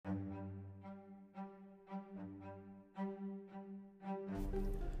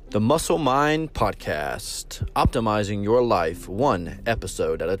The Muscle Mind Podcast, optimizing your life one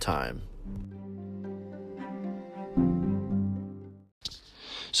episode at a time.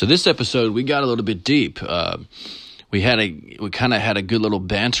 So this episode, we got a little bit deep. We kind of had a good little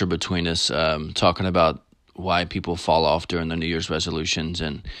banter between us, talking about why people fall off during their New Year's resolutions,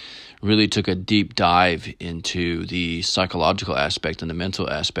 and really took a deep dive into the psychological aspect and the mental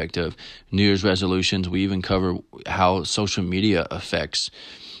aspect of New Year's resolutions. We even cover how social media affects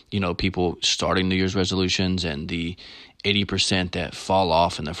people starting New Year's resolutions and the 80% that fall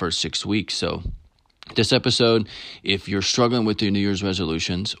off in the first 6 weeks. So this episode, if you're struggling with your New Year's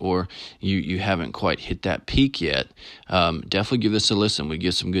resolutions or you haven't quite hit that peak yet, definitely give this a listen. We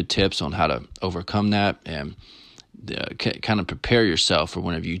give some good tips on how to overcome that and kind of prepare yourself for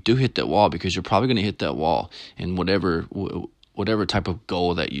whenever you do hit that wall, because you're probably going to hit that wall in whatever type of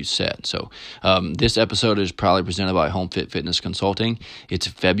goal that you set. So this episode is probably presented by Home Fit Fitness Consulting. It's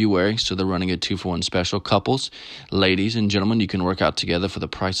February, so they're running a 2-for-1 special. Couples, ladies and gentlemen, you can work out together for the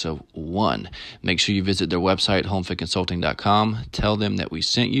price of one. Make sure you visit their website, homefitconsulting.com. Tell them that we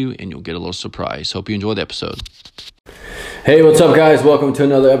sent you, and you'll get a little surprise. Hope you enjoy the episode. Hey, what's up, guys? Welcome to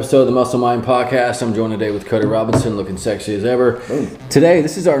another episode of the Muscle Mind Podcast. I'm joined today with Cody Robinson, looking sexy as ever. Today,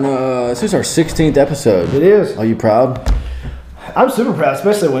 this is our 16th episode. It is. Are you proud? I'm super proud,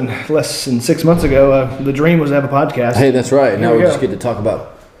 especially when less than 6 months ago, the dream was to have a podcast. Hey, that's right. Now we just get to talk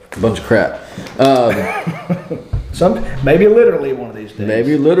about a bunch of crap. Maybe literally one of these days.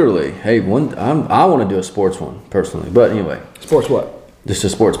 Maybe literally. Hey, I want to do a sports one, personally. But anyway. Sports what? Just a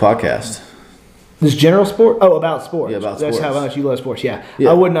sports podcast. This general sport? Oh, about sports. Yeah, about That's sports. how much you love sports. Yeah.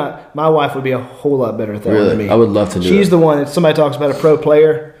 I would not. My wife would be a whole lot better at that than me. I would love to do it. She's the one that somebody talks about a pro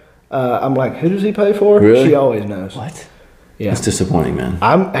player. I'm like, who does he play for? Really? She always knows. What? Yeah. That's disappointing, man.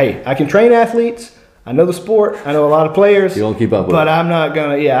 I can train athletes. I know the sport. I know a lot of players. You don't keep up with it. But I'm not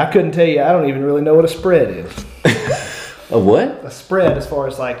going to, I couldn't tell you. I don't even really know what a spread is. A what? A spread as far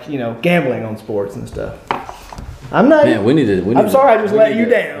as gambling on sports and stuff. I'm not. Man, I'm sorry, I just let you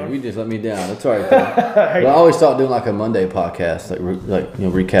down. You just let me down. That's all right. But I always thought doing like a Monday podcast,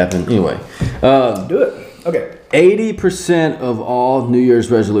 recapping. Anyway, do it. Okay. 80% of all New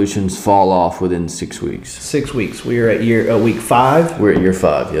Year's resolutions fall off within 6 weeks. 6 weeks. We are at week 5. We're at year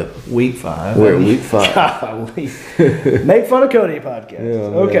 5. Yep. Week 5. We're at week 5. Golly. Make fun of Cody podcast.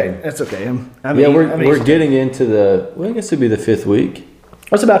 Yeah, okay, man. That's okay. We're getting into I guess it'd be the 5th week.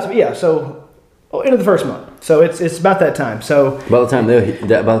 It's about to be So. Into the first month, so it's about that time. So by the time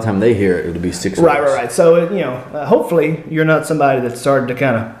they hear it, it'll be 6 weeks. Right. So hopefully you're not somebody that started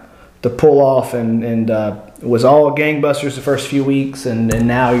to pull off and was all gangbusters the first few weeks, and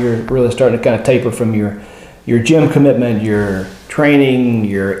now you're really starting to kind of taper from your gym commitment, your training,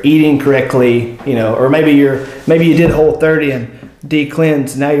 your eating correctly, or maybe you did Whole30 and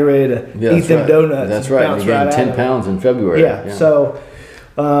de-cleanse. Now you're ready to eat them donuts. That's right. You gained 10 pounds in February. Yeah. So.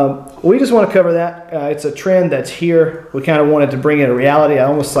 We just want to cover that. It's a trend that's here. We kind of wanted to bring it a reality.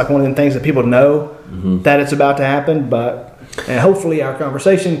 Almost like one of the things that people know that it's about to happen. And hopefully our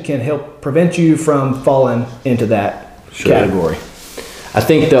conversation can help prevent you from falling into that category. I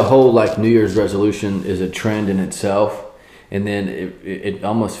think the whole New Year's resolution is a trend in itself. And then it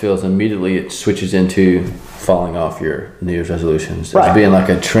almost feels immediately it switches into falling off your New Year's resolutions. It's being like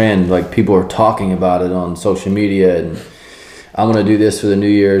a trend. Like people are talking about it on social media, and I'm going to do this for the New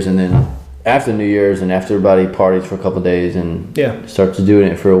Year's, and then after New Year's and after everybody parties for a couple of days and starts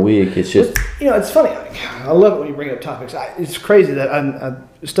doing it for a week, it's just... it's funny. I love it when you bring up topics. It's crazy that I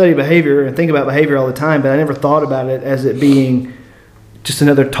study behavior and think about behavior all the time, but I never thought about it as it being just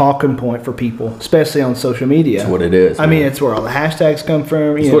another talking point for people, especially on social media. That's what it is. I mean, it's where all the hashtags come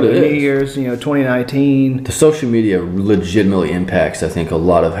from. That's what it New is. Year's, 2019. The social media legitimately impacts, I think, a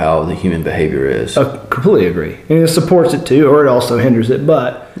lot of how the human behavior is. I completely agree. And it supports it too, or it also hinders it.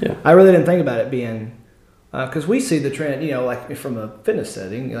 But I really didn't think about it being, because we see the trend, like from a fitness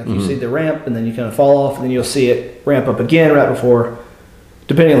setting, you see the ramp and then you kind of fall off, and then you'll see it ramp up again right before,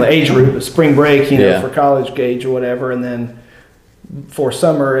 depending on the age group, spring break, for college age or whatever, and then for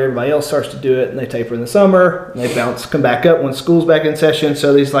summer, everybody else starts to do it, and they taper in the summer, and they come back up when school's back in session.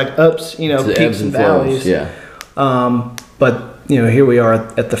 So these ups, peaks and valleys. But here we are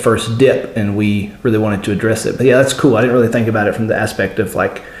at the first dip, and we really wanted to address it. But that's cool. I didn't really think about it from the aspect of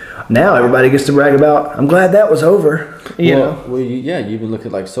now everybody gets to brag about, I'm glad that was over. You even look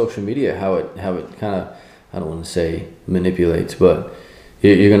at social media, how it kind of, I don't want to say manipulates, but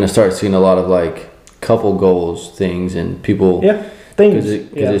you're going to start seeing a lot of couple goals things, and people because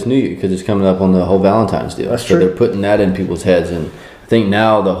it's New Year, because it's coming up on the whole Valentine's deal. That's true. They're putting that in people's heads, and I think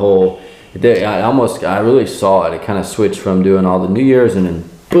now the whole I really saw it. It kind of switched from doing all the New Year's and then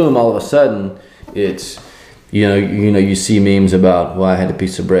boom, all of a sudden it's, you see memes about, well, I had a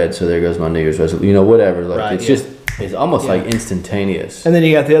piece of bread, so there goes my New Year's resolution, whatever. Like right, it's just, it's almost like instantaneous. And then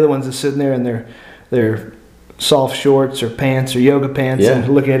you got the other ones that sitting there in their soft shorts or pants or yoga pants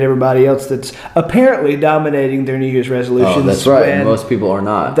and looking at everybody else that's apparently dominating their New Year's resolutions. Oh, that's right. And most people are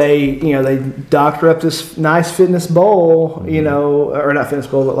not. They doctor up this nice fitness bowl, or not fitness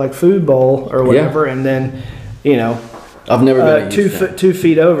bowl, but like food bowl or whatever, and then, I've never been a 2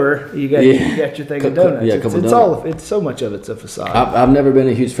 feet over. You got your thing of donuts. Yeah, It's so much of it's a facade. I've never been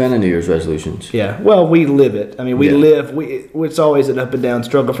a huge fan of New Year's resolutions. Yeah, well, we live it. I mean, it's always an up and down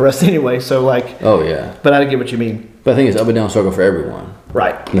struggle for us anyway. So like, oh yeah. But I get what you mean. But I think it's up and down struggle for everyone.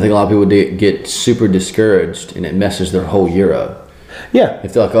 Right. And I think a lot of people get super discouraged, and it messes their whole year up. Yeah.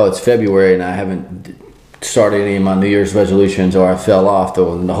 If they're like, oh, it's February and I haven't started any of my New Year's resolutions, or I fell off,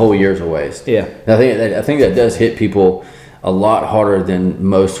 the whole year's a waste. Yeah. And I think that does hit people a lot harder than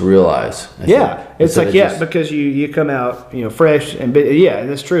most realize. It's like because you come out fresh and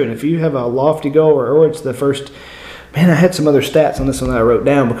that's true. And if you have a lofty goal or it's the first, man, I had some other stats on this one that I wrote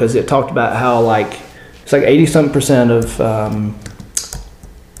down because it talked about how it's like 80-something% of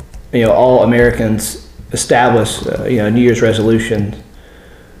all Americans establish New Year's resolution,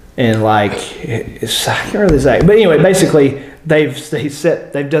 and I can't remember exactly, but anyway, basically they've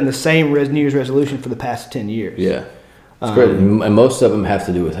done the same New Year's resolution for the past 10 years. Yeah. It's great, and most of them have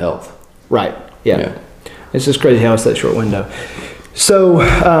to do with health. Right. Yeah. It's just crazy how it's that short window. So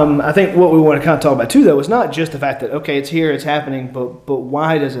I think what we want to kind of talk about too, though, is not just the fact that it's here, it's happening, but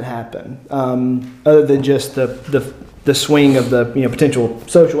why does it happen? Other than just the swing of the potential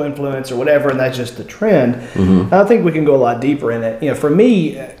social influence or whatever, and that's just the trend. Mm-hmm. I think we can go a lot deeper in it. For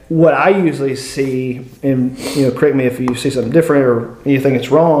me, what I usually see, and correct me if you see something different or you think it's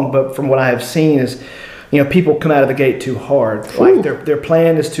wrong, but from what I have seen is, people come out of the gate too hard. Ooh. Like their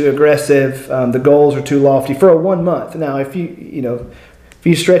plan is too aggressive. The goals are too lofty for a 1 month. Now, if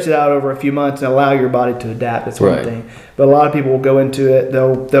you stretch it out over a few months and allow your body to adapt, that's one thing. But a lot of people will go into it.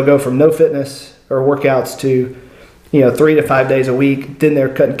 They'll go from no fitness or workouts to 3 to 5 days a week. Then they're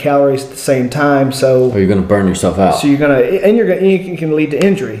cutting calories at the same time. So you're going to burn yourself out. So you can lead to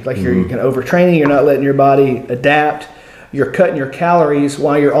injury. Like you're overtraining. You're not letting your body adapt. You're cutting your calories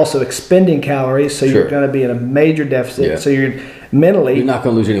while you're also expending calories, so you're going to be in a major deficit. Yeah. So you're not going to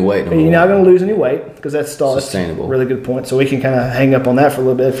lose any weight. You're not going to lose any weight because that's sustainable. Really good point. So we can kind of hang up on that for a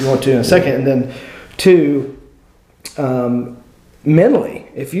little bit if you want to in a second. And then 2, mentally,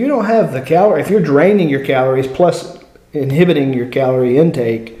 if you don't have the if you're draining your calories plus inhibiting your calorie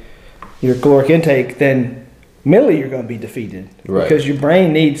intake, your caloric intake, then mentally you're going to be defeated because your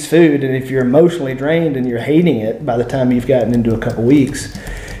brain needs food, and if you're emotionally drained and you're hating it by the time you've gotten into a couple weeks,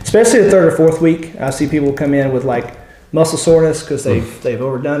 especially the 3rd or 4th week, I see people come in with muscle soreness because they've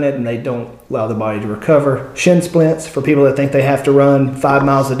overdone it and they don't allow the body to recover. Shin splints for people that think they have to run 5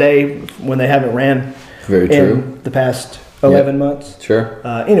 miles a day when they haven't ran in the past 11 months. Sure.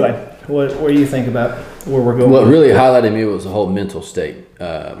 Anyway, what do you think about where we're going? What really highlighted me was the whole mental state.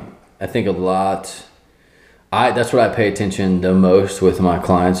 I think a lot. That's what I pay attention the most with my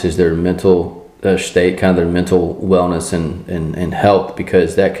clients is their mental state, kind of their mental wellness and health,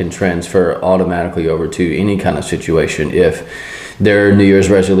 because that can transfer automatically over to any kind of situation. If their New Year's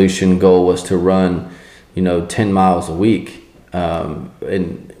resolution goal was to run, 10 miles a week,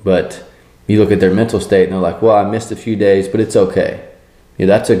 but you look at their mental state and they're like, well, I missed a few days, but it's okay.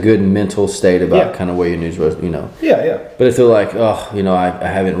 That's a good mental state about kind of where your news was, Yeah. But if they're like, oh, I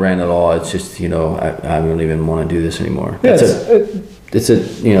haven't ran at all. It's just, I don't even want to do this anymore. Yeah, it's a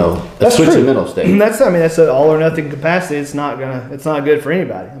switch in mental state. That's an all or nothing capacity. It's not good for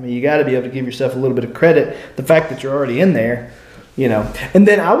anybody. I mean, you got to be able to give yourself a little bit of credit. The fact that you're already in there, And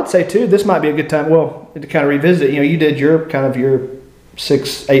then I would say too, this might be a good time. Well, to kind of revisit. You did your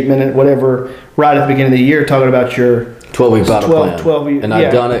 6-8 minute whatever right at the beginning of the year talking about your 12-week battle plan. 12 and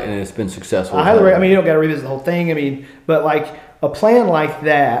I've done it, and it's been successful. You don't got to revisit the whole thing. But a plan like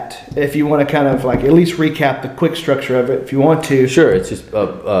that, if you want to kind of at least recap the quick structure of it, if you want to. Sure, it's just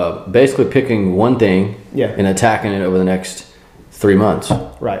basically picking one thing and attacking it over the next 3 months.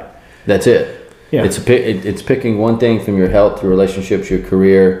 Right. That's it. Yeah. It's picking one thing from your health, your relationships, your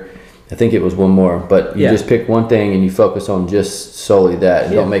career. I think it was one more, but you just pick one thing and you focus on just solely that,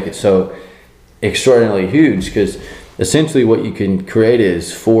 and don't make it so extraordinarily huge, because essentially what you can create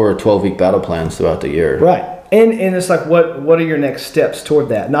is 4 12-week battle plans throughout the year. Right. And it's what are your next steps toward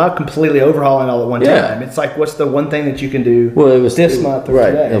that? Not completely overhauling all at one time. It's what's the one thing that you can do this month or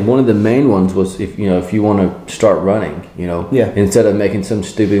today? And one of the main ones was if you want to start running, instead of making some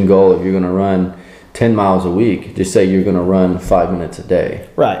stupid goal, if you're going to run 10 miles a week, just say you're going to run 5 minutes a day.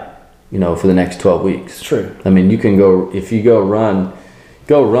 Right. You know, for the next 12 weeks. It's true. I mean, you can go, if you go run,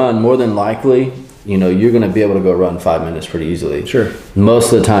 more than likely, you know, you're going to be able to go run 5 minutes pretty easily. Sure.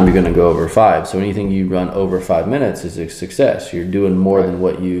 Most of the time you're going to go over 5. So anything you run over 5 minutes is a success. You're doing more than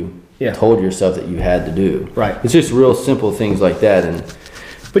what you told yourself that you had to do. Right. It's just real simple things like that.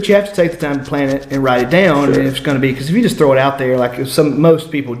 But you have to take the time to plan it and write it down. Sure. And it's going to be, because if you just throw it out there, like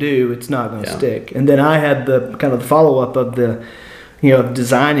most people do, it's not going to stick. And then I had the kind of the follow-up of the, you know,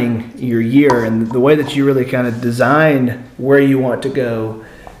 designing your year, and the way that you really kind of design where you want to go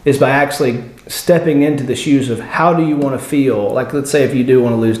is by actually stepping into the shoes of how do you want to feel. Like, let's say if you do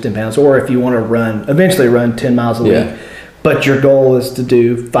want to lose 10 pounds, or if you want to eventually run 10 miles a week, but your goal is to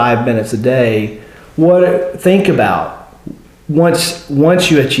do 5 minutes a day. Think about once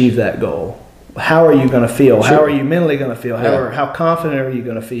you achieve that goal, how are you going to feel? Sure. How are you mentally going to feel? How confident are you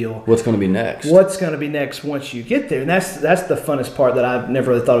going to feel? What's going to be next? What's going to be next once you get there? And that's the funnest part that I've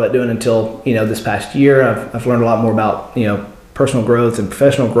never really thought about doing until, you know, this past year. I've learned a lot more about, you know, personal growth and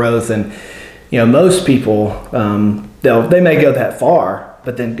professional growth. And, you know, most people, they may go that far,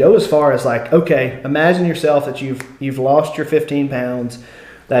 but then go as far as like, okay, imagine yourself that you've lost your 15 pounds,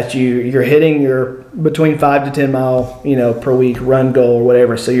 that you're hitting your between 5 to 10 mile, you know, per week run goal or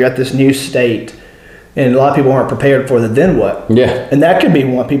whatever. So you're at this new state, and a lot of people aren't prepared for the then what. Yeah. And that could be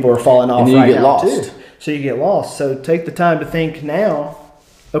what people are falling off and right you get now lost. too. So you get lost. So take the time to think now,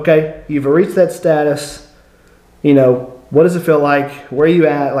 okay, you've reached that status, you know, what does it feel like? Where are you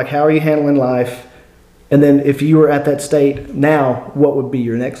at? Like, how are you handling life? And then if you were at that state now, what would be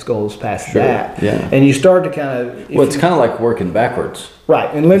your next goals past that? Yeah. And you start to kind of... Well, it's kind of like working backwards. Right.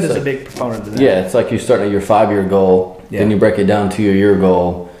 And Linda's a big proponent of that. Yeah, it's like you start at your 5-year goal, then you break it down to your year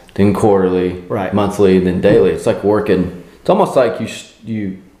goal, then quarterly, monthly, then daily. It's like working... It's almost like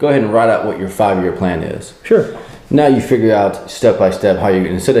you go ahead and write out what your 5-year plan is. Sure. Now you figure out step by step how you...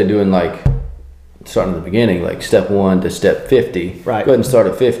 Instead of doing like... starting at the beginning, like step 1 to step 50. Right. Go ahead and start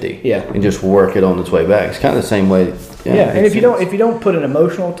at 50. Yeah. And just work it on its way back. It's kind of the same way. Yeah. And if you don't put an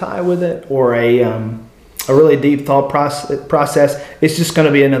emotional tie with it, or a really deep thought process, it's just going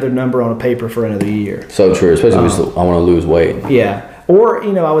to be another number on a paper for another year. So true, especially if I want to lose weight. Yeah. Or,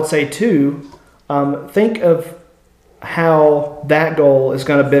 you know, I would say too, think of how that goal is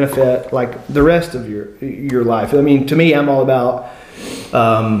going to benefit like the rest of your life. I mean, to me, I'm all about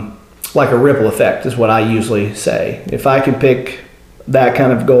like a ripple effect is what I usually say. If I can pick that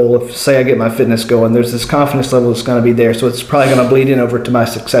kind of goal, if say I get my fitness going, there's this confidence level that's going to be there, so it's probably going to bleed in over to my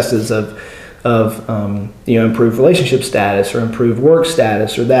successes of you know, improved relationship status or improved work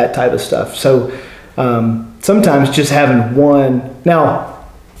status or that type of stuff. So sometimes just having one, now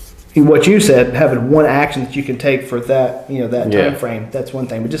what you said, having one action that you can take for that, you know, that time frame, that's one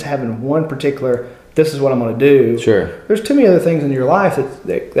thing, but just having one particular, this is what I'm going to do. Sure. There's too many other things in your life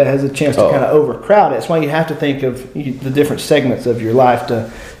that has a chance to kind of overcrowd it. That's why you have to think of the different segments of your life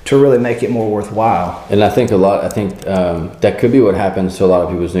to really make it more worthwhile. And I think that could be what happens to a lot of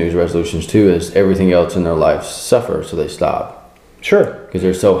people's New Year's resolutions too, is everything else in their life suffers, so they stop. Sure. Because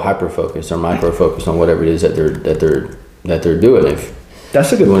they're so hyper focused or micro focused on whatever it is that they're doing.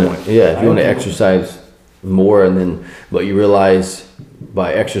 That's a good point. If you want to exercise more, but you realize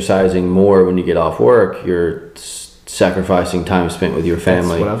by exercising more when you get off work, you're sacrificing time spent with your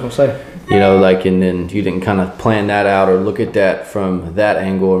family. That's what I was going to say. You know, like, and then you didn't kind of plan that out or look at that from that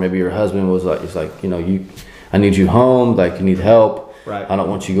angle, or maybe your husband was like, it's like, you know, I need you home, like you need help. Right. I don't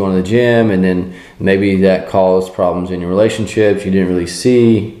want you going to the gym, and then maybe that caused problems in your relationships you didn't really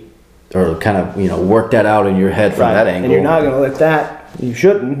see, or kind of, you know, work that out in your head from that angle. And you're not going to let that. You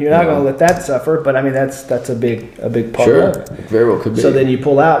shouldn't. You're not going to let that suffer. But I mean, that's a big part of it. Very well could be. So then you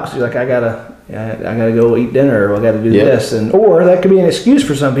pull out because you're like, I gotta go eat dinner, or I gotta do this, or that could be an excuse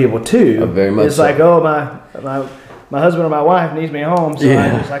for some people too. Very much. It's like, oh, my husband or my wife needs me home, so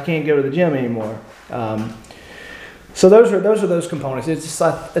I can't go to the gym anymore. So those are those components. It's just,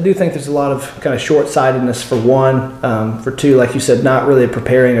 I do think there's a lot of kind of short-sightedness for one. For two, like you said, not really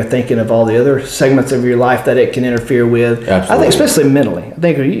preparing or thinking of all the other segments of your life that it can interfere with. Absolutely. I think especially mentally. I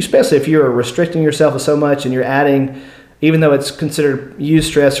think especially if you're restricting yourself so much and you're adding, even though it's considered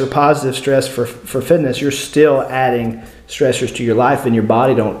eustress or positive stress for fitness, you're still adding stressors to your life, and your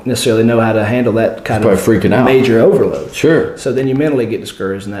body don't necessarily know how to handle that kind of freaking out. Major overload. Sure. So then you mentally get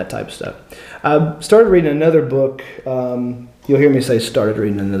discouraged and that type of stuff. I started reading another book. You'll hear me say started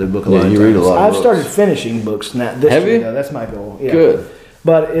reading another book a lot of times. Read a lot of I've books. started finishing books now. Have you? Though. That's my goal. Yeah. Good.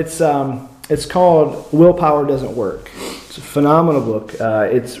 But it's called Willpower Doesn't Work. It's a phenomenal book.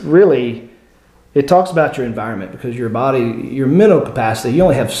 It talks about your environment, because your body, your mental capacity, you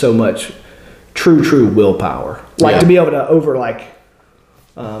only have so much true willpower, like to be able to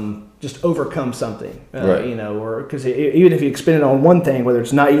just overcome something, right. You know, or because even if you expend it on one thing, whether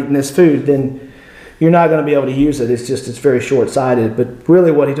it's not eating this food, then you're not going to be able to use it. It's very short-sighted. But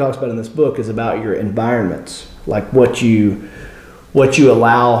really what he talks about in this book is about your environments, like what you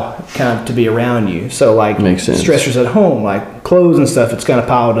allow kind of to be around you. So like stressors at home, like clothes and stuff, it's kind of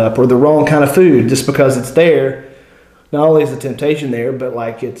piled up, or the wrong kind of food just because it's there. Not only is the temptation there, but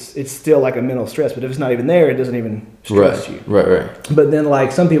like it's still like a mental stress. But if it's not even there, it doesn't even stress you. Right. But then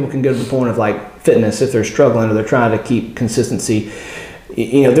like some people can go to the point of like fitness if they're struggling or they're trying to keep consistency.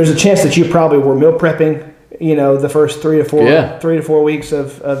 You know, there's a chance that you probably were meal prepping, you know, the first 3 to 4 weeks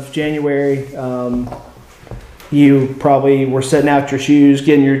of January. You probably were setting out your shoes,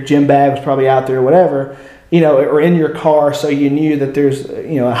 getting your gym bag was probably out there or whatever, you know, or in your car. So you knew that there's,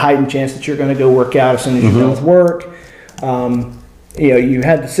 you know, a heightened chance that you're going to go work out as soon as you're done with work. You know, you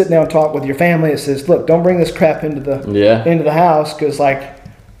had to sit down and talk with your family. It says, look, don't bring this crap into the house because, like,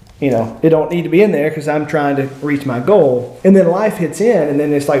 you know, it don't need to be in there because I'm trying to reach my goal. And then life hits in, and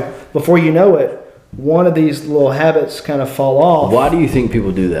then it's like before you know it, one of these little habits kind of fall off. Why do you think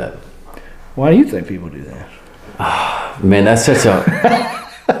people do that? Why do you think people do that? Man, that's such a...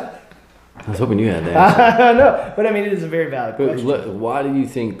 I was hoping you had that answer. I know, but I mean, it is a very valid question. Look, why do you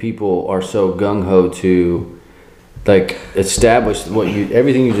think people are so gung-ho to like establish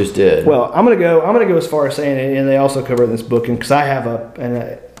everything you just did? Well, I'm gonna go as far as saying it, and they also cover in this book, and because I have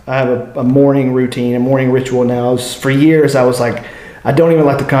a morning routine, a morning ritual now. For years, I was like, I don't even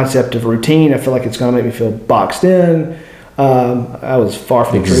like the concept of routine. I feel like it's gonna make me feel boxed in. I was far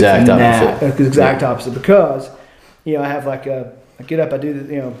from the truth. Exact opposite, because you know I have like I get up, I do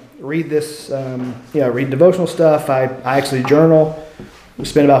the, you know, read this, read devotional stuff. I actually journal. We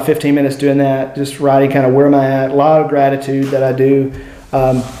spend about 15 minutes doing that, just writing kind of where am I at. A lot of gratitude that I do,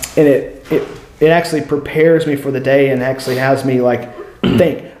 and it actually prepares me for the day and actually has me like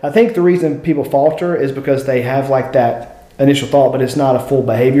think. I think the reason people falter is because they have like that initial thought, but it's not a full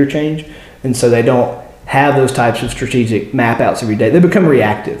behavior change, and so they don't have those types of strategic map outs every day. They become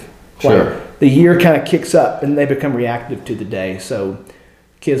reactive. Sure. Like the year kind of kicks up and they become reactive to the day. So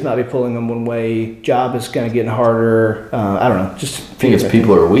kids might be pulling them one way. Job is kind of getting harder. I don't know. Just I think it's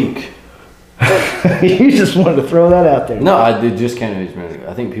people are weak. You just wanted to throw that out there. No, I just can't imagine.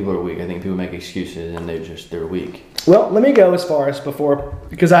 I think people are weak. I think people make excuses and they're weak. Well, let me go as far as before,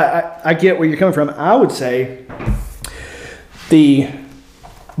 because I get where you're coming from. I would say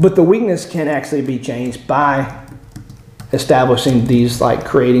but the weakness can actually be changed by establishing these, like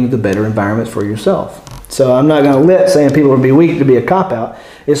creating the better environments for yourself. So I'm not going to let saying people would be weak to be a cop-out.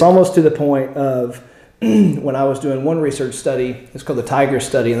 It's almost to the point of when I was doing one research study, it's called the Tiger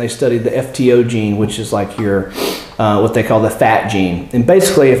study, and they studied the FTO gene, which is like your what they call the fat gene. And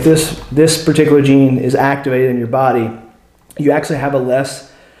basically, if this particular gene is activated in your body, you actually have a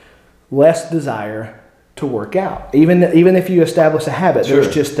less desire to work out. Even if you establish a habit, Sure.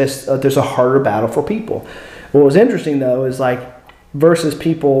 there's just this there's a harder battle for people. What was interesting though is like versus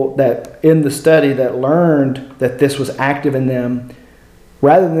people that in the study that learned that this was active in them,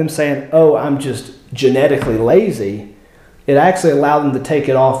 rather than them saying, "Oh, I'm just genetically lazy," it actually allowed them to take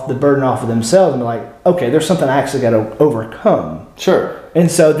the burden off of themselves and be like, "Okay, there's something I actually got to overcome." Sure. And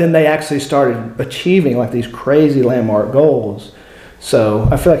so then they actually started achieving like these crazy landmark goals. So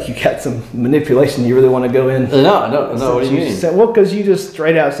I feel like you got some manipulation. You really want to go in? No. What do you mean? Well, because you just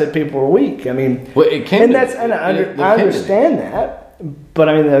straight out said people were weak. I mean, well, it can. I understand that, but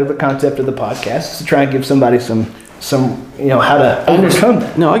I mean the concept of the podcast is to try and give somebody some how to overcome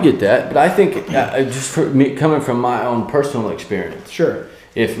that. No, I get that, but I think just for me coming from my own personal experience. Sure.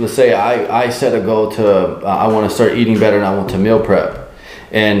 If let's say I set a goal to I want to start eating better and I want to meal prep,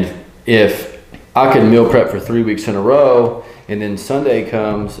 and if I could meal prep for 3 weeks in a row. And then Sunday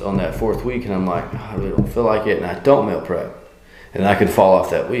comes on that 4th week, and I'm like, oh, I really don't feel like it, and I don't meal prep, and I could fall off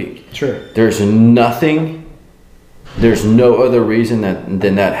that week. Sure. There's no other reason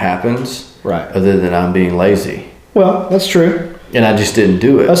than that happens, right? Other than I'm being lazy. Well, that's true. And I just didn't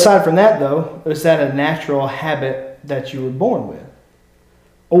do it. Aside from that, though, is that a natural habit that you were born with,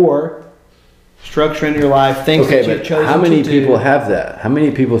 or structure in your life, things that you've chosen to do? How many people have that? How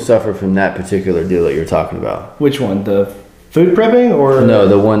many people suffer from that particular deal that you're talking about? Which one? The food prepping or no,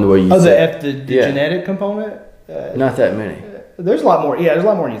 the one where you the genetic component? Not that many. There's a lot more. Yeah, there's a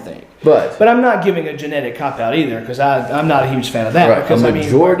lot more than you think. But I'm not giving a genetic cop out either because I'm not a huge fan of that. Right. Because the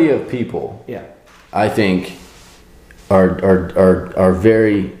majority of people, yeah, I think, are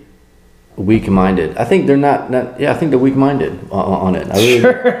very weak-minded. I think they're not. Yeah, I think they're weak-minded on it. I really,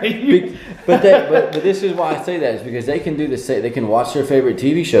 sure. But this is why I say that is because they can do the same. They can watch their favorite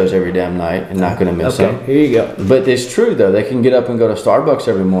TV shows every damn night and not going to miss them. Here you go. But it's true though. They can get up and go to Starbucks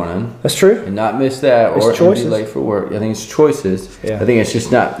every morning. That's true. And not miss that, or be late for work. I think it's choices. Yeah. I think it's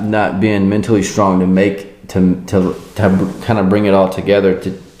just not being mentally strong to kind of bring it all together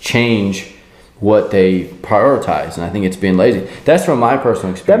to change what they prioritize, and I think it's being lazy. That's from my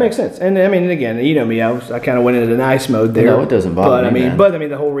personal experience. That makes sense. And I mean, again, you know me, I kind of went into nice mode there. No, it doesn't bother me. But I mean,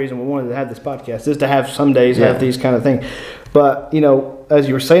 the whole reason we wanted to have this podcast is to have some days have these kind of things. But you know, as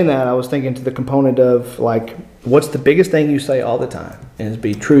you were saying that, I was thinking to the component of like, what's the biggest thing you say all the time, and is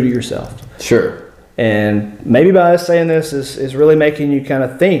be true to yourself. Sure. And maybe by us saying this is really making you kind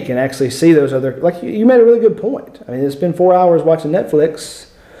of think and actually see those other, like you made a really good point. I mean, it's been 4 hours watching Netflix.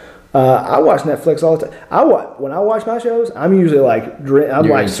 I watch Netflix all the time. When I watch my shows, I'm usually like, I'm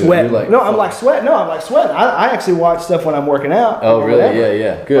like sweating. I'm like sweating. I actually watch stuff when I'm working out. Oh, really?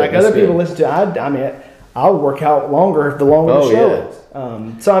 Yeah. Good. Like other people listen to, I mean, I'll work out longer the longer the show is.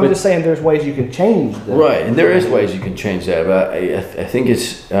 So I'm just saying there's ways you can change that. Right, and there is ways you can change that. But I think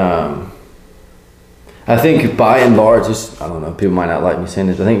it's, I think by and large, I don't know, people might not like me saying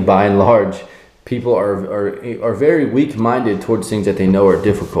this, but I think by and large, people are very weak-minded towards things that they know are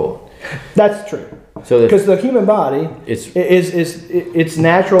difficult. That's true. So because the human body, its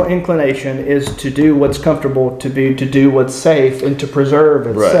natural inclination is to do what's comfortable, to do what's safe, and to preserve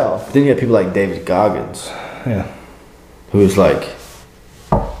itself. Right. Then you have people like David Goggins, who's like,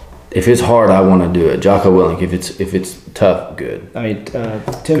 if it's hard, I want to do it. Jocko Willink, if it's tough, good. I mean,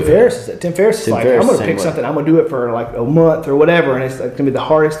 Tim Ferriss is like, I'm going to pick something, I'm going to do it for like a month or whatever, and it's going to be the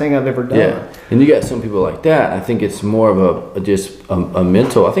hardest thing I've ever done. Yeah, and you got some people like that. I think it's more of a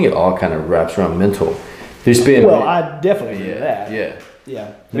mental. I think it all kind of wraps around mental. Just being I definitely agree with that.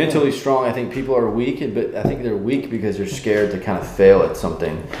 Yeah. Mentally strong. I think people are weak, but I think they're weak because they're scared to kind of fail at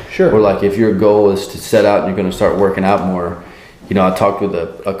something. Sure. Or like if your goal is to set out and you're going to start working out more. You know, I talked with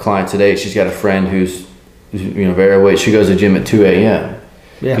a client today. She's got a friend who's very overweight. She goes to the gym at 2 a.m.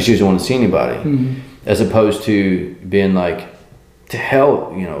 because she doesn't want to see anybody, as opposed to being like, to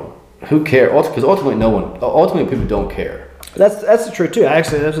hell, who cares? Because ultimately people don't care. That's the truth too.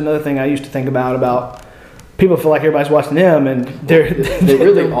 Actually, that's another thing I used to think about. People feel like everybody's watching them, and they're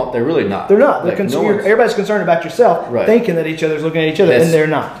really not. They're not. Everybody's concerned about yourself, thinking that each other's looking at each other, and they're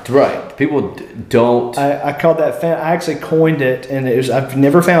not. Right. People don't. I called that. I actually coined it, and I've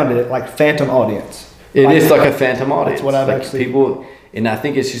never found it like phantom audience. It is like a phantom audience. That's what I've actually. People, and I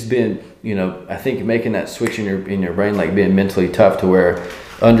think it's just been, I think making that switch in your brain, like being mentally tough, to where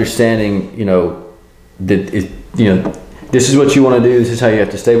understanding, that this is what you want to do. This is how you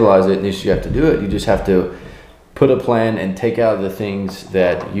have to stabilize it, and this you have to do it. You just have to put a plan and take out the things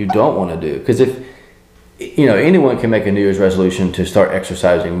that you don't want to do. Because if anyone can make a New Year's resolution to start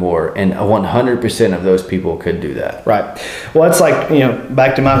exercising more, and 100% of those people could do that. Right. Well, it's like,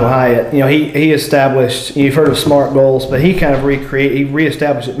 back to Michael Hyatt. He established. You've heard of SMART goals, but he kind of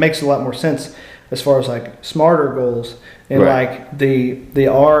reestablished it. Makes a lot more sense as far as like smarter goals, and like the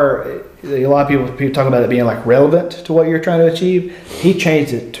R. A lot of people talk about it being like relevant to what you're trying to achieve. He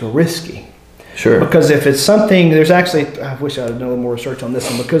changed it to risky. Sure. Because if it's something, there's actually, I wish I had done a little more research on this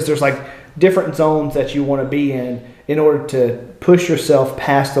one, because there's like different zones that you want to be in order to push yourself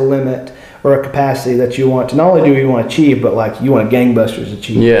past the limit or a capacity that you want to not only do you want to achieve, but like you want to gangbusters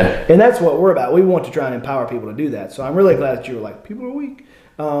achieve. Yeah. And that's what we're about. We want to try and empower people to do that. So I'm really glad that you were like, people are weak.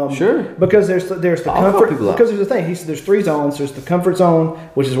 Sure. Because there's the comfort. Because there's the thing. He said there's 3 zones. There's the comfort zone,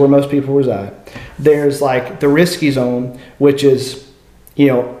 which is where most people reside. There's like the risky zone, which is,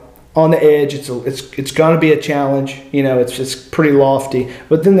 on the edge. It's going to be a challenge. It's pretty lofty.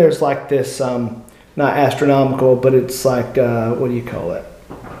 But then there's like this, not astronomical, but it's like what do you call it?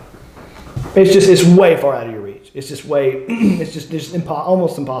 It's way far out of your reach. It's just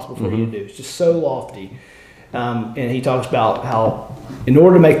almost impossible for you to do. It's just so lofty. And he talks about how in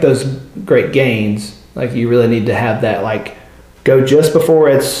order to make those great gains, like you really need to have that like go just before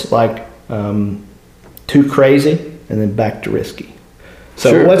it's like too crazy, and then back to risky.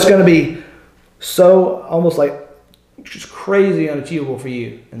 So what's going to be so almost like just crazy unachievable for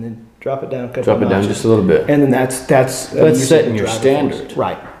you, and then drop it down a couple Drop it down just a little bit. And then that's setting your standard.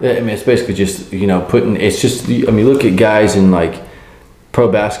 Right. Yeah, I mean, it's basically just, look at guys in like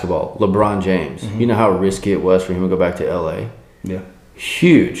pro basketball, LeBron James. You know how risky it was for him to go back to LA? Yeah.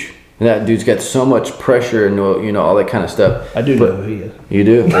 Huge. And that dude's got so much pressure and, all that kind of stuff. I do know who he is. You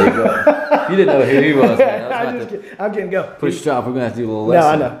do? There you go. You didn't know who he was, man. I'm getting go. Push off. We're going to have to do a little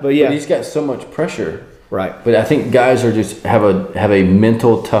lesson. No, I know. But yeah. But he's got so much pressure. Right. But I think guys are just have a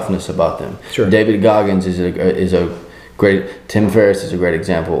mental toughness about them. Sure. David Goggins is a great. Tim Ferriss is a great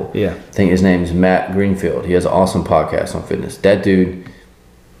example. Yeah. I think his name's Matt Greenfield. He has an awesome podcast on fitness. That dude,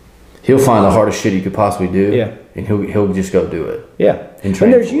 he'll find the hardest shit he could possibly do. Yeah. And he'll just go do it. Yeah. And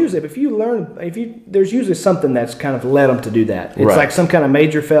there's usually, there's usually something that's kind of led them to do that. It's like some kind of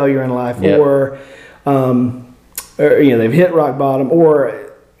major failure in life, or they've hit rock bottom, or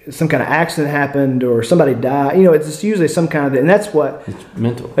some kind of accident happened, or somebody died. It's usually some kind of, and that's what it's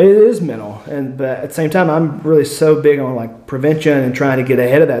mental. It is mental, but at the same time, I'm really so big on like prevention and trying to get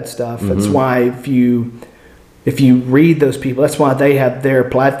ahead of that stuff. That's why if you read those people, that's why they have their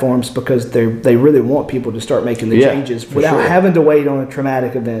platforms, because they really want people to start making the changes without having to wait on a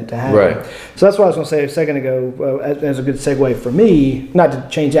traumatic event to happen. Right. So that's what I was going to say a second ago, as a good segue for me, not to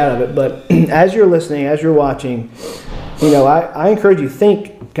change out of it, but as you're listening, as you're watching, I encourage you,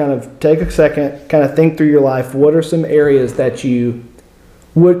 take a second, kind of think through your life. What are some areas that you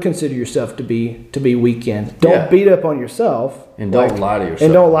would consider yourself to be weak in? Don't beat up on yourself. And don't lie to yourself.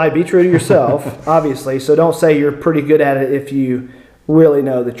 And don't lie. Be true to yourself, obviously. So don't say you're pretty good at it if you really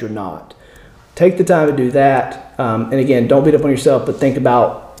know that you're not. Take the time to do that. And again, don't beat up on yourself, but think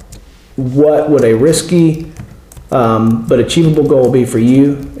about what would a risky but achievable goal be for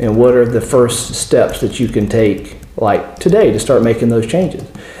you, and what are the first steps that you can take, like today, to start making those changes.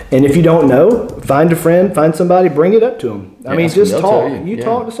 And if you don't know, find a friend, find somebody, bring it up to them. I mean, just talk. You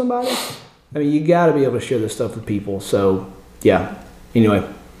talk to somebody. I mean, you got to be able to share this stuff with people. So, yeah. Anyway,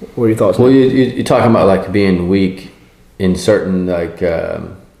 what are your thoughts? Well, you're talking about like being weak in certain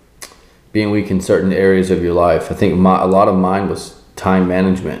being weak in certain areas of your life. I think a lot of mine was time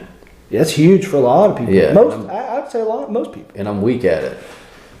management. Yeah, that's huge for a lot of people. Yeah, I'd say most people. And I'm weak at it.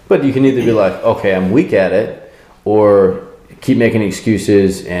 But you can either be like, okay, I'm weak at it, or keep making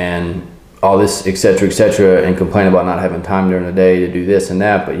excuses and all this, et cetera, and complain about not having time during the day to do this and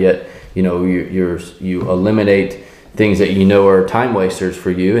that. But yet, you eliminate things that are time wasters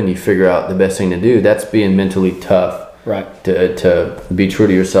for you, and you figure out the best thing to do. That's being mentally tough. Right. To be true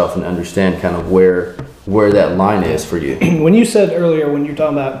to yourself and understand kind of where that line is for you. When you said earlier, when you're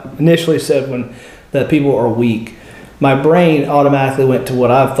talking about, initially said when that people are weak, my brain automatically went to what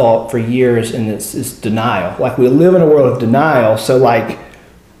I've thought for years, and it's denial. Like, we live in a world of denial, so like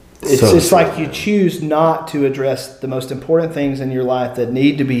it's like you choose not to address the most important things in your life that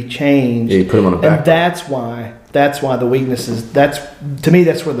need to be changed. Yeah, you put them on the back. And that's why the weakness is. To me,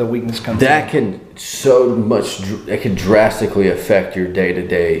 that's where the weakness comes. That can drastically affect your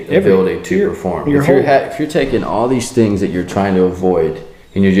day-to-day ability to perform. If you're taking all these things that you're trying to avoid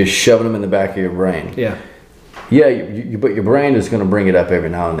and you're just shoving them in the back of your brain. Yeah. Yeah, but your brain is going to bring it up every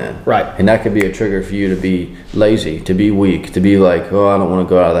now and then. Right. And that could be a trigger for you to be lazy, to be weak, to be like, oh, I don't want to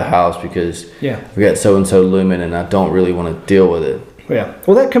go out of the house because we got so-and-so looming and I don't really want to deal with it. Yeah.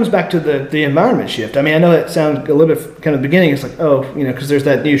 Well, that comes back to the environment shift. I mean, I know that sounds a little bit kind of beginning. It's like, because there's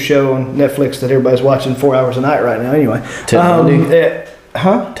that new show on Netflix that everybody's watching 4 hours a night right now anyway. Ted Bundy?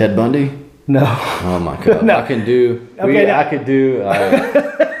 Ted Bundy? No. Oh, my God. No. I could do...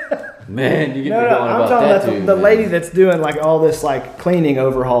 Man, you get me going I'm about talking that about dude, the lady that's doing like all this like cleaning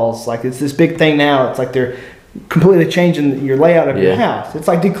overhauls. Like, it's this big thing now. It's like they're completely changing your layout of your house. It's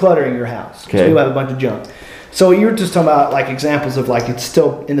like decluttering your house. Okay. People have a bunch of junk. So you were just talking about like examples of like it's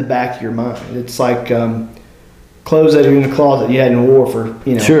still in the back of your mind. It's like clothes that are in the closet you hadn't wore for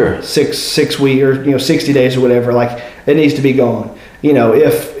 6 weeks or 60 days or whatever. Like, it needs to be gone.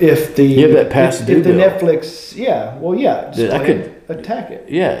 If the you have that past due if the bill. Netflix I could attack it.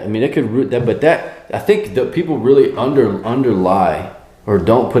 Yeah, I mean, it could that, but that I think that people really underlie or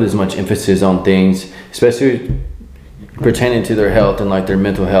don't put as much emphasis on things, especially pertaining to their health and like their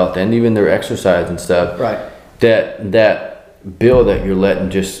mental health and even their exercise and stuff. Right. That bill that you're letting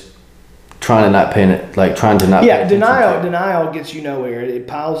just trying to not pay it, like trying to not. Yeah, denial gets you nowhere. It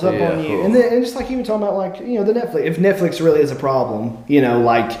piles up on you, and just like even talking about like the Netflix. If Netflix really is a problem,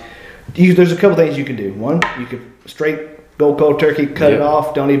 there's a couple things you can do. One, you could straight go cold turkey, cut it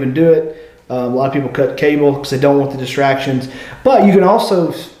off, don't even do it. A lot of people cut cable because they don't want the distractions. But you can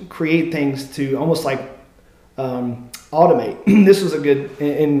also create things to almost like automate. This was a good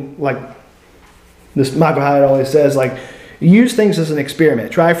in like this Michael Hyatt always says, like, use things as an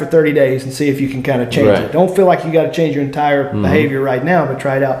experiment. Try it for 30 days and see if you can kind of change it. Don't feel like you got to change your entire behavior right now, but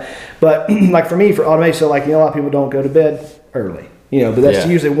try it out. But like for me, for automation, so like a lot of people don't go to bed early, but that's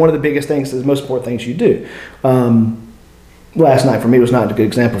usually one of the biggest things, the most important things you do. Last night for me was not a good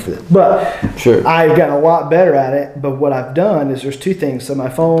example for this, but I've gotten a lot better at it. But what I've done is there's two things. So my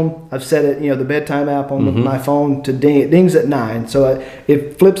phone, I've set it, the bedtime app on my phone to ding. It dings at 9, so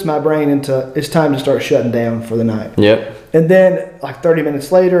it flips my brain into it's time to start shutting down for the night. Yep. And then like 30 minutes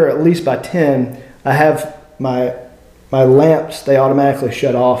later, at least by 10, I have my my lamps, they automatically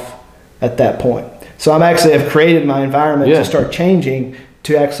shut off at that point. So I'm actually have created my environment to start changing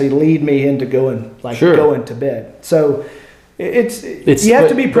to actually lead me into going to bed. So it's you have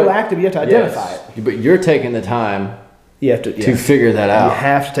to be proactive. You have to identify it. But you're taking the time. You have to figure that out. You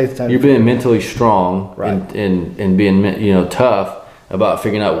have to take the time. You're being mentally strong, right, and being tough about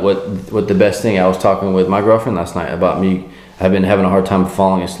figuring out what the best thing. I was talking with my girlfriend last night about me. I've been having a hard time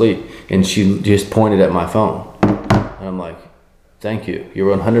falling asleep, and she just pointed at my phone, and I'm like, "Thank you.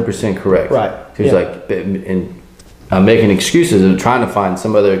 You're 100% correct." Right. She's like, and I'm making excuses and trying to find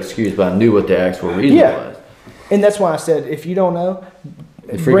some other excuse, but I knew what the actual reason was. And that's why I said, if you don't know,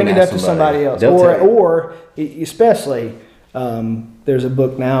 bring it up to somebody else, or especially there's a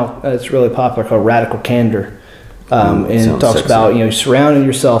book now that's really popular called Radical Candor, and it talks about surrounding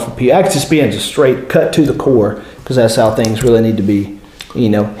yourself with people. Actually, just being just straight cut to the core, because that's how things really need to be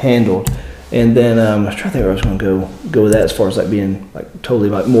handled. And then I was trying to think where I was going to go with that, as far as like being like totally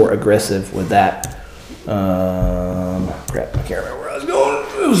like more aggressive with that. Crap, I can't remember where I was going.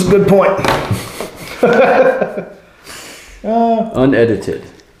 It was a good point. Unedited.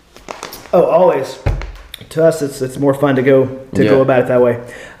 Oh, always. To us, it's more fun to go about it that way.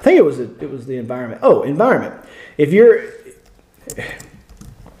 I think it was the environment. Oh, environment. If you're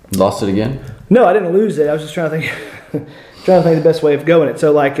lost it again? No, I didn't lose it. I was just trying to think the best way of going it.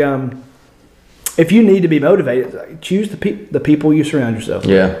 So like, if you need to be motivated, choose the people you surround yourself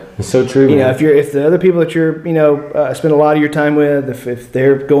with. Yeah, it's so true. If the other people that you're spend a lot of your time with, if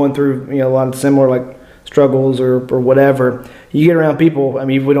they're going through a lot of similar like struggles or whatever, you get around people. I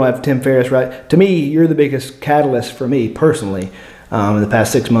mean, we don't have Tim Ferriss, right? To me, you're the biggest catalyst for me personally in the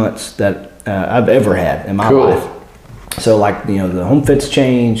past 6 months that I've ever had in my life. So like the home fit's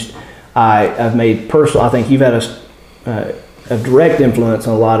changed. I've made personal. I think you've had a direct influence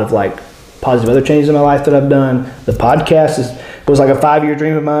on a lot of like positive other changes in my life that I've done. The podcast was like a 5-year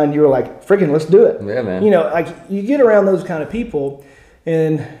dream of mine. You were like, freaking, let's do it. Yeah, man. Like you get around those kind of people,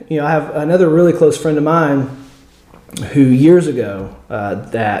 and I have another really close friend of mine who years ago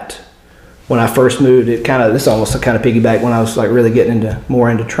that when I first moved, this almost kind of piggyback when I was like really getting more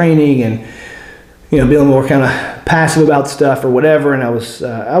into training and being more kind of passive about stuff or whatever, and I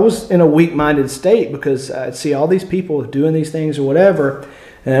was in a weak-minded state because I'd see all these people doing these things or whatever.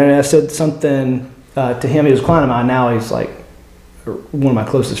 And I said something to him. He was a client of mine. Now he's like one of my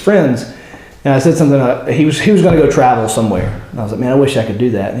closest friends. And I said something. He was going to go travel somewhere. And I was like, man, I wish I could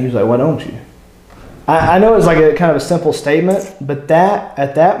do that. And he was like, why don't you? I know it's like a kind of a simple statement, but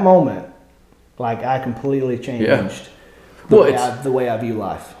at that moment, like I completely changed the way I view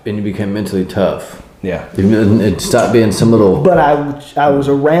life. And you became mentally tough. Yeah. It stopped being some little. But I was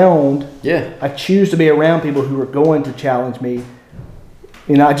around. Yeah. I choose to be around people who were going to challenge me.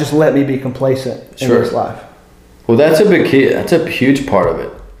 Not just let me be complacent in this life. Well, that's a big key. That's a huge part of it.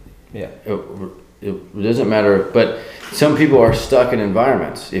 Yeah. It doesn't matter, but some people are stuck in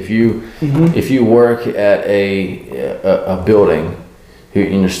environments. If you work at a building,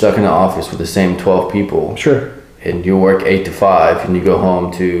 and you're stuck in an office with the same 12 people. Sure. And you work 8 to 5, and you go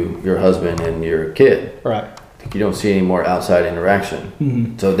home to your husband and your kid. Right. You don't see any more outside interaction.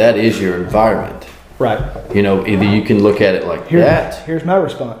 Mm-hmm. So that is your environment. Right. Either you can look at it like that. Here's my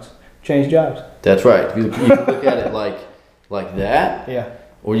response: change jobs. That's right. You can look at it like that. Yeah.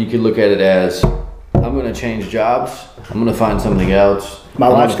 Or you could look at it as, I'm going to change jobs. I'm going to find something else. My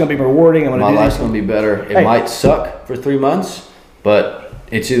life's going to be rewarding. My life's going to be better. It might suck for 3 months, but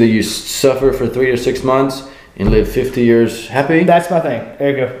it's either you suffer for 3 or 6 months and live 50 years happy. That's my thing. There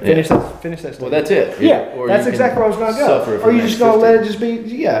you go. Finish that. Statement. Well, that's it. Yeah. That's exactly where I was going to go. Or you're just going to let it just be.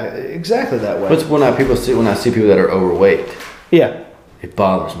 Yeah. Exactly that way. What's when I see people that are overweight? Yeah. It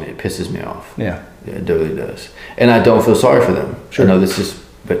bothers me. It pisses me off. Yeah. Yeah, it really does. And I don't feel sorry for them. Sure. I know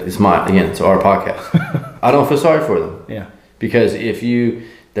but it's it's our podcast. I don't feel sorry for them. Yeah. Because if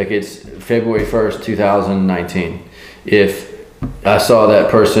it's February 1st, 2019, if I saw that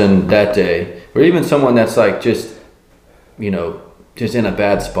person that day, or even someone that's like just in a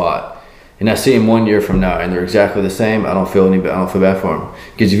bad spot, and I see him 1 year from now and they're exactly the same, I don't feel bad for them.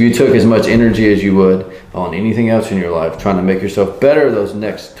 Because if you took as much energy as you would on anything else in your life, trying to make yourself better those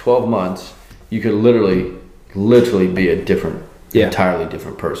next 12 months, you could literally be a different, entirely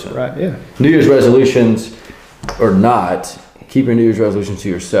different person. Right. Yeah. New Year's resolutions or not, keep your New Year's resolutions to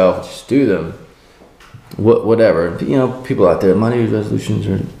yourself. Just do them. Whatever. People out there, my New Year's resolutions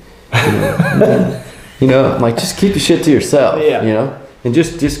are, like just keep the shit to yourself. Yeah. And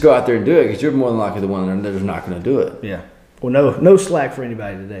just go out there and do it, because you're more than likely the one that's not going to do it. Yeah. Well, no slack for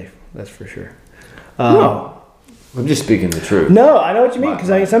anybody today. That's for sure. No. I'm just speaking the truth. No, I know what you mean, because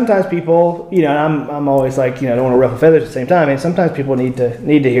I mean, sometimes people, you know, and I'm always like, you know, I don't want to ruffle feathers at the same time. And sometimes people need to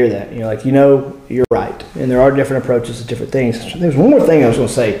hear that, you know, like, you know, you're right, and there are different approaches to different things. There's one more thing I was going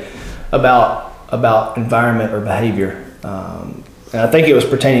to say about environment or behavior, and I think it was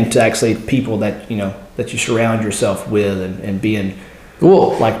pertaining to actually people that, you know, that you surround yourself with and being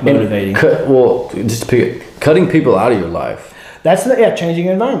like motivating. Just to pick it, cutting people out of your life. That's changing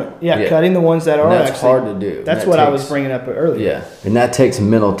the environment. Yeah, cutting the ones that are that's actually hard to do. That's what I was bringing up earlier. Yeah, and that takes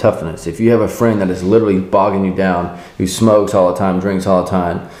mental toughness. If you have a friend that is literally bogging you down, who smokes all the time, drinks all the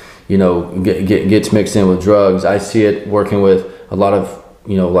time, you know, gets mixed in with drugs. I see it working with a lot of,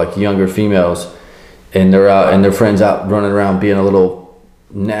 you know, like younger females, and they're out and their friends out running around being a little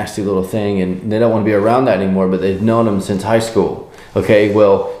nasty little thing, and they don't want to be around that anymore, but they've known them since high school. Okay,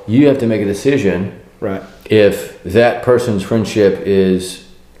 well, you have to make a decision. Right. If that person's friendship is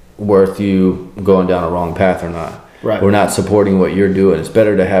worth you going down a wrong path or not. Right. We're not supporting what you're doing. It's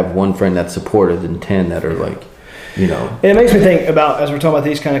better to have one friend that's supportive than 10 that are like, you know. And it makes me think about, as we're talking about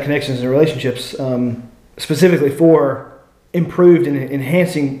these kind of connections and relationships, specifically for improved and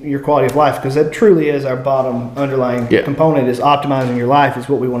enhancing your quality of life, because that truly is our bottom underlying component, is optimizing your life is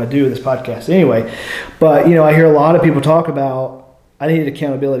what we want to do with this podcast anyway. But, you know, I hear a lot of people talk about, I need an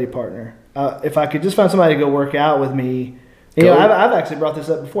accountability partner. If I could just find somebody to go work out with me, you know, I've actually brought this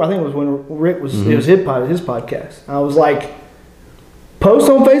up before. I think it was when Rick was it was his podcast. I was like, post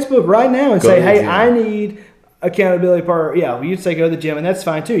on Facebook right now and say, hey, I need accountability partner. Yeah, well, you'd say go to the gym, and that's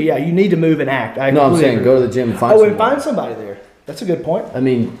fine too. Yeah, you need to move and act. I'm saying go to the gym and find somebody there. That's a good point. I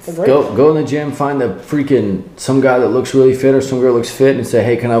mean, go in the gym, find some guy that looks really fit or some girl looks fit, and say,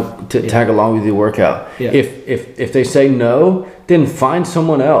 hey, can I tag along with your workout? Yeah. If they say no, then find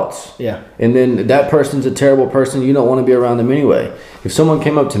someone else. Yeah. And then that person's a terrible person. You don't want to be around them anyway. If someone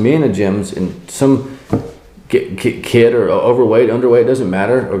came up to me in the gyms and some kid or overweight, underweight, doesn't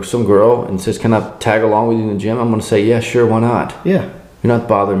matter, or some girl and says, can I tag along with you in the gym? I'm going to say, yeah, sure, why not? Yeah. You're not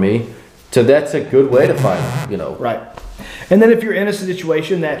bothering me. So that's a good way to find, you know. Right. And then if you're in a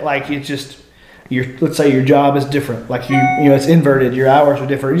situation that, like, it's just, let's say your job is different, like you know, it's inverted, your hours are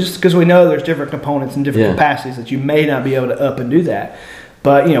different, just because we know there's different components and different capacities that you may not be able to up and do that.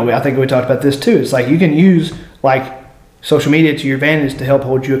 But, you know, I think we talked about this too. It's like you can use, like, social media to your advantage to help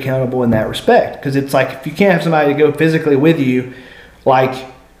hold you accountable in that respect. Because it's like, if you can't have somebody to go physically with you, like,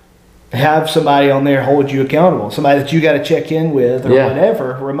 have somebody on there hold you accountable, somebody that you got to check in with or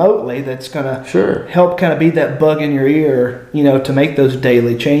whatever remotely, that's going to help kind of be that bug in your ear, you know, to make those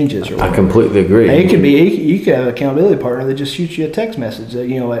daily changes. Or I completely agree. It could be, you could have an accountability partner that just shoots you a text message that,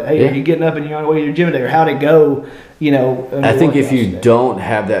 you know, hey, are you getting up and you're on the way to your gym today, or how'd it go, you know. I think if you don't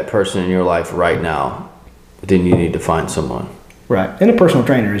have that person in your life right now, then you need to find someone. Right. And a personal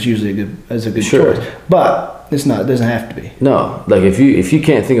trainer is usually a good choice. But it doesn't have to be. No. Like if you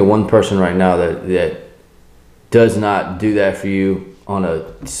can't think of one person right now that does not do that for you on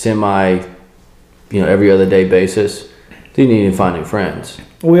a semi, you know, every other day basis, then you need to find new friends.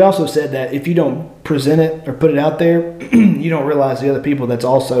 Well, we also said that if you don't present it or put it out there, you don't realize the other people that's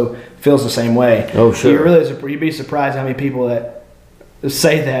also feels the same way. Oh, sure. You'd be surprised how many people that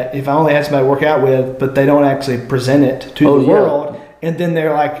say that if I only had somebody to work out with, but they don't actually present it to the world, and then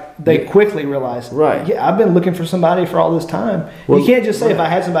they're like, they quickly realize, yeah, I've been looking for somebody for all this time. Well, you can't just say if I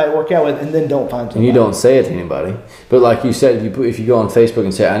had somebody to work out with and then don't find somebody. And you don't say it to anybody. But like you said, if you go on Facebook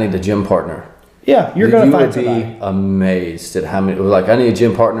and say, I need a gym partner. Yeah, you're going to find somebody. You would be amazed at how many, like, I need a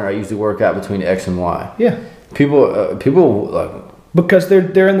gym partner. I usually work out between X and Y. Yeah. People like, because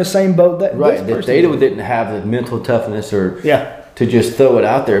they're in the same boat that that they didn't have the mental toughness or to just throw it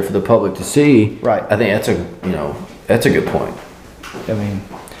out there for the public to see. Right. I think that's a good point. I mean,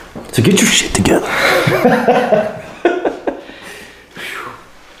 so get your shit together.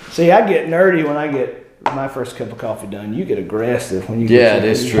 See, I get nerdy when I get my first cup of coffee done. You get aggressive when you get it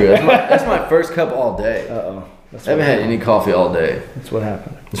is true. That's my first cup all day. Uh-oh. I haven't had any coffee all day. That's what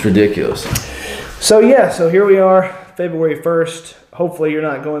happened. It's ridiculous. So here we are, February 1st. Hopefully you're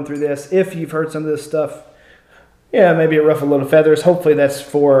not going through this. If you've heard some of this stuff, maybe it ruffled a little feathers. Hopefully that's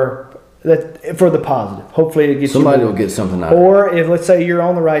for the positive. Hopefully it gets somebody will get something out of it. Or if, let's say, you're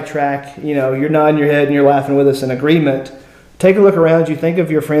on the right track, you know, you're nodding your head and you're laughing with us in agreement, take a look around you. Think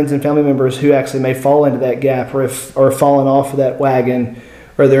of your friends and family members who actually may fall into that gap or fallen off of that wagon,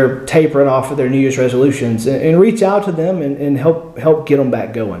 or they're tapering off of their New Year's resolutions, and reach out to them and help get them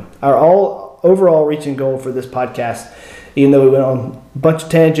back going. Our overall reaching goal for this podcast, even though we went on a bunch of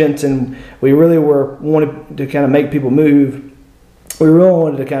tangents and we really wanted to kind of make people move, we really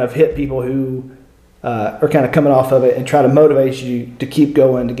wanted to kind of hit people who or kind of coming off of it, and try to motivate you to keep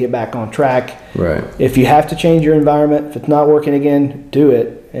going, to get back on track. Right. If you have to change your environment, if it's not working again, do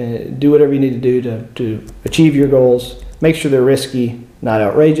it. Do whatever you need to do to achieve your goals. Make sure they're risky, not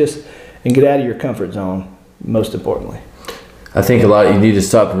outrageous, and get out of your comfort zone, most importantly. I think you need to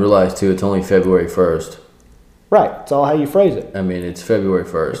stop and realize, too, it's only February 1st. Right. It's all how you phrase it. I mean, it's February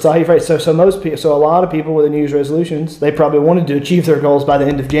 1st. It's all how you phrase it. So a lot of people with the New Year's resolutions, they probably wanted to achieve their goals by the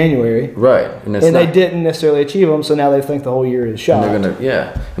end of January. Right. And they didn't necessarily achieve them, so now they think the whole year is shot. And they're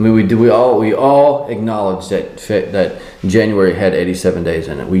gonna, I mean, we all acknowledge that January had 87 days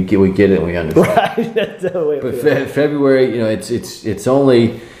in it. We get it and we understand. Right. That's the way it feels. February, it's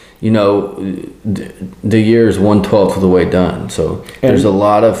only, the year is 1/12 of the way done. So there's a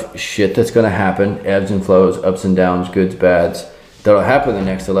lot of shit that's going to happen, ebbs and flows, ups and downs, goods, bads, that'll happen the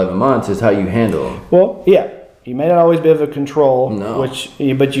next 11 months. Is how you handle them. Well, yeah, you may not always be able to control, but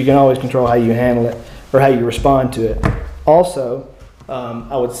you can always control how you handle it or how you respond to it. Also,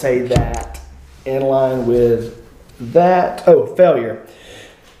 I would say that in line with that, failure.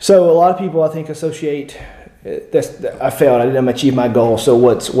 So a lot of people, I think, associate I failed. I didn't achieve my goal. So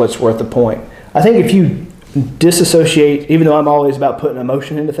what's worth the point? I think if you disassociate, even though I'm always about putting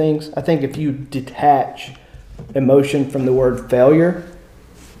emotion into things, I think if you detach emotion from the word failure,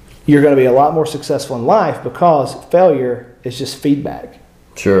 you're going to be a lot more successful in life, because failure is just feedback.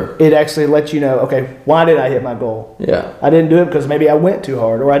 Sure. It actually lets you know, okay, why did I hit my goal? Yeah. I didn't do it because maybe I went too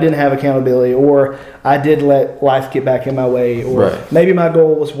hard, or I didn't have accountability, or I did let life get back in my way, or maybe my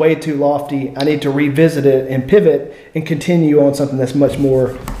goal was way too lofty. I need to revisit it and pivot and continue on something that's much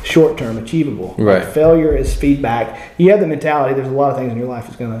more short-term achievable. Right. Like, failure is feedback. You have the mentality, there's a lot of things in your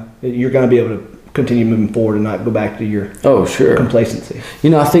life you're going to be able to continue moving forward and not go back to your complacency.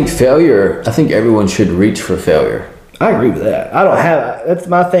 I think everyone should reach for failure. I agree with that. That's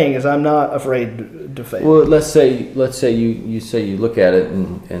my thing, is I'm not afraid to fail. Well, let's say you look at it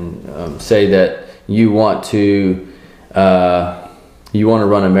and say that you want to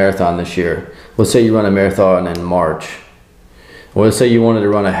run a marathon this year. Let's say you run a marathon in March. Well, let's say you wanted to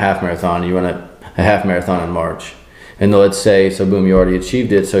run a half marathon. You run a half marathon in March. And let's say, so boom, you already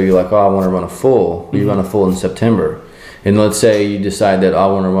achieved it. So you're like, I want to run a full. Mm-hmm. You run a full in September. And let's say you decide that I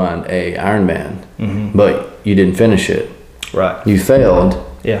want to run a Ironman, but you didn't finish it. Right. You failed.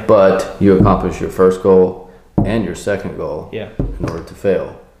 Yeah. But you accomplished your first goal and your second goal. Yeah. In order to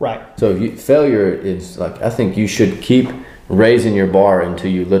fail. Right. So failure is like, I think you should keep raising your bar until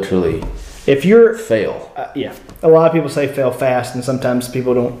you literally fail. Yeah. A lot of people say fail fast, and sometimes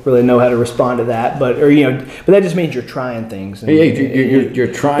people don't really know how to respond to that. But that just means you're trying things. And,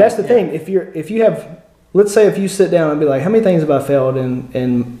 you're trying. That's the thing. If you have. Let's say if you sit down and be like, how many things have I failed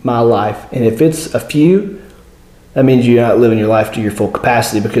in my life? And if it's a few, that means you're not living your life to your full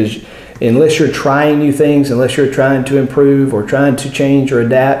capacity, because unless you're trying new things, unless you're trying to improve or trying to change or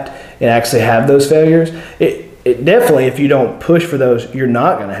adapt and actually have those failures, it definitely, if you don't push for those, you're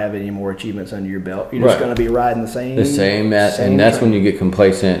not going to have any more achievements under your belt. You're just going to be riding the same and that's when you get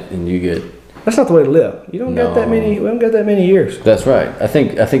complacent and you get... That's not the way to live. We don't got that many years. That's right. I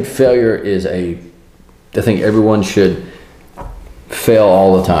think failure is I think everyone should fail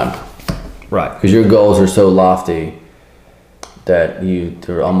all the time. Right. Because your goals are so lofty that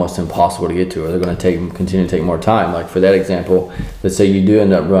they're almost impossible to get to, or they're going to continue to take more time. Like for that example, let's say you do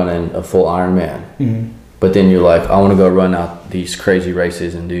end up running a full Ironman, but then you're like, I want to go run out these crazy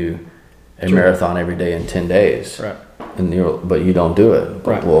races and do a marathon every day in 10 days. Right. But you don't do it.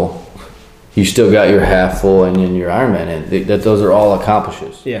 Right. Well, you still got your half full and then your Ironman, and those are all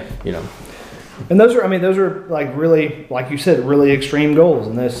accomplishes. Yeah. And those are like really, like you said, really extreme goals.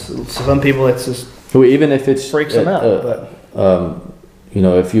 And some people, it's just, well, even if it's freaks them out.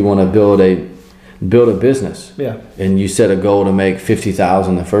 If you want to build a business, and you set a goal to make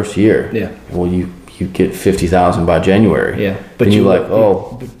 $50,000 the first year, well, you get $50,000 by January, but you're like,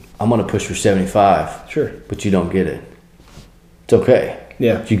 I'm going to push for 75, sure, but you don't get it. It's okay.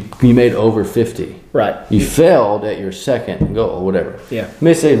 Yeah. You made over 50. Right. You failed at your second goal or whatever. Yeah. I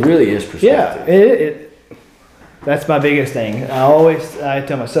mean, it really is perspective. Yeah. That's my biggest thing. I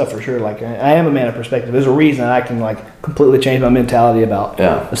tell myself for sure, like, I am a man of perspective. There's a reason I can like completely change my mentality about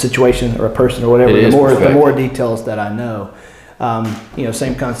a situation or a person or whatever. The more details that I know.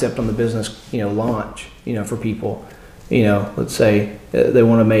 Same concept on the business, launch, for people. Let's say they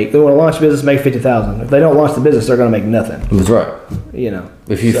want to launch a business, make $50,000. If they don't launch the business, they're going to make nothing. That's right.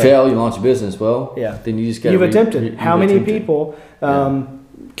 If you fail, you launch a business. Well, then you just got. You've attempted. How many people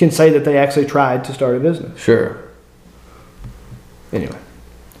can say that they actually tried to start a business? Sure. Anyway,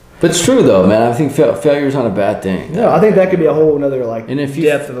 But it's true though, man. I think failure's not a bad thing. No, I think that could be a whole another like And if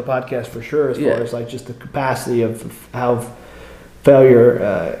depth of a podcast for sure, as far as like just the capacity of how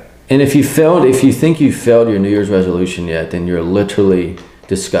failure. And if you think you failed your New Year's resolution yet, then you're literally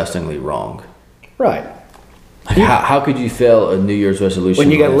disgustingly wrong. Right. How could you fail a New Year's resolution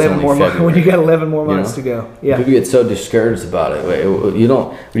when you got 11 more months? When you got 11 more months to go, yeah. People get so discouraged about it. You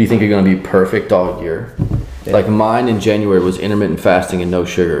don't. Do you think you're going to be perfect all year? Yeah. Like mine in January was intermittent fasting and no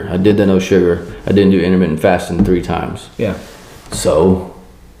sugar. I did the no sugar. I didn't do intermittent fasting 3 times. Yeah. So.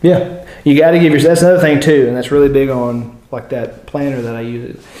 Yeah, you got to give yourself. That's another thing too, and that's really big on like that planner that I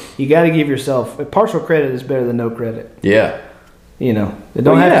use. You got to give yourself partial credit is better than no credit. Yeah. You know, it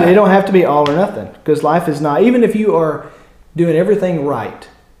don't have to be all or nothing, because life is not. Even if you are doing everything right,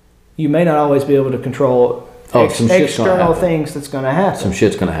 you may not always be able to control external things that's going to happen. Some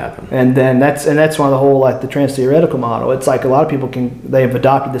shit's going to happen. And then that's one of the whole like the trans-theoretical model. It's like a lot of people they have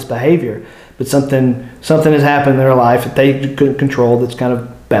adopted this behavior, but something has happened in their life that they couldn't control that's kind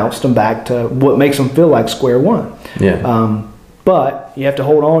of bounced them back to what makes them feel like square one. Yeah. But you have to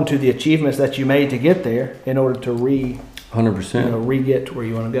hold on to the achievements that you made to get there in order to 100%. Re-get to where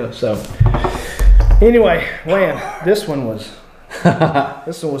you want to go. So anyway, man, this one was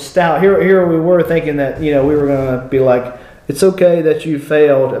stout. Here we were thinking that, we were going to be like, it's okay that you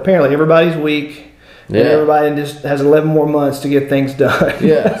failed. Apparently everybody's weak. Yeah. And everybody just has 11 more months to get things done.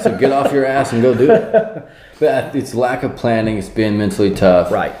 Yeah, so get off your ass and go do it. But it's lack of planning. It's being mentally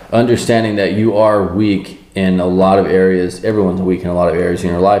tough. Right. Understanding that you are weak in a lot of areas. Everyone's weak in a lot of areas in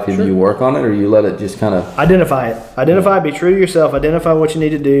your life. Either you work on it or you let it just kind of... Identify it. Be true to yourself. Identify what you need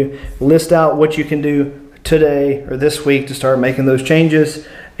to do. List out what you can do today or this week to start making those changes.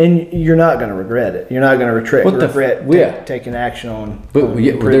 And you're not going to regret it. You're not going to regret taking action on. But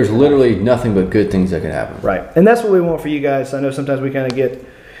there's literally nothing but good things that can happen. Right. And that's what we want for you guys. I know sometimes we kind of get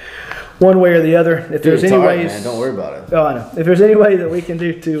one way or the other. If there's any ways, man, don't worry about it. Oh, I know. If there's any way that we can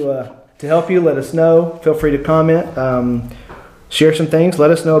do to help you, let us know. Feel free to comment. Share some things. Let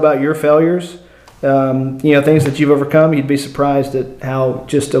us know about your failures. Things that you've overcome. You'd be surprised at how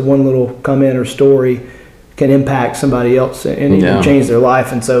just one little comment or story can impact somebody else and even change their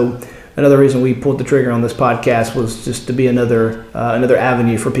life. And so another reason we pulled the trigger on this podcast was just to be another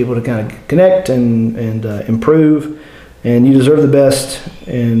avenue for people to kind of connect and improve. And you deserve the best,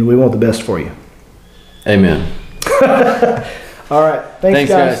 and we want the best for you. Amen. All right. Thanks,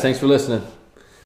 guys. Thanks for listening.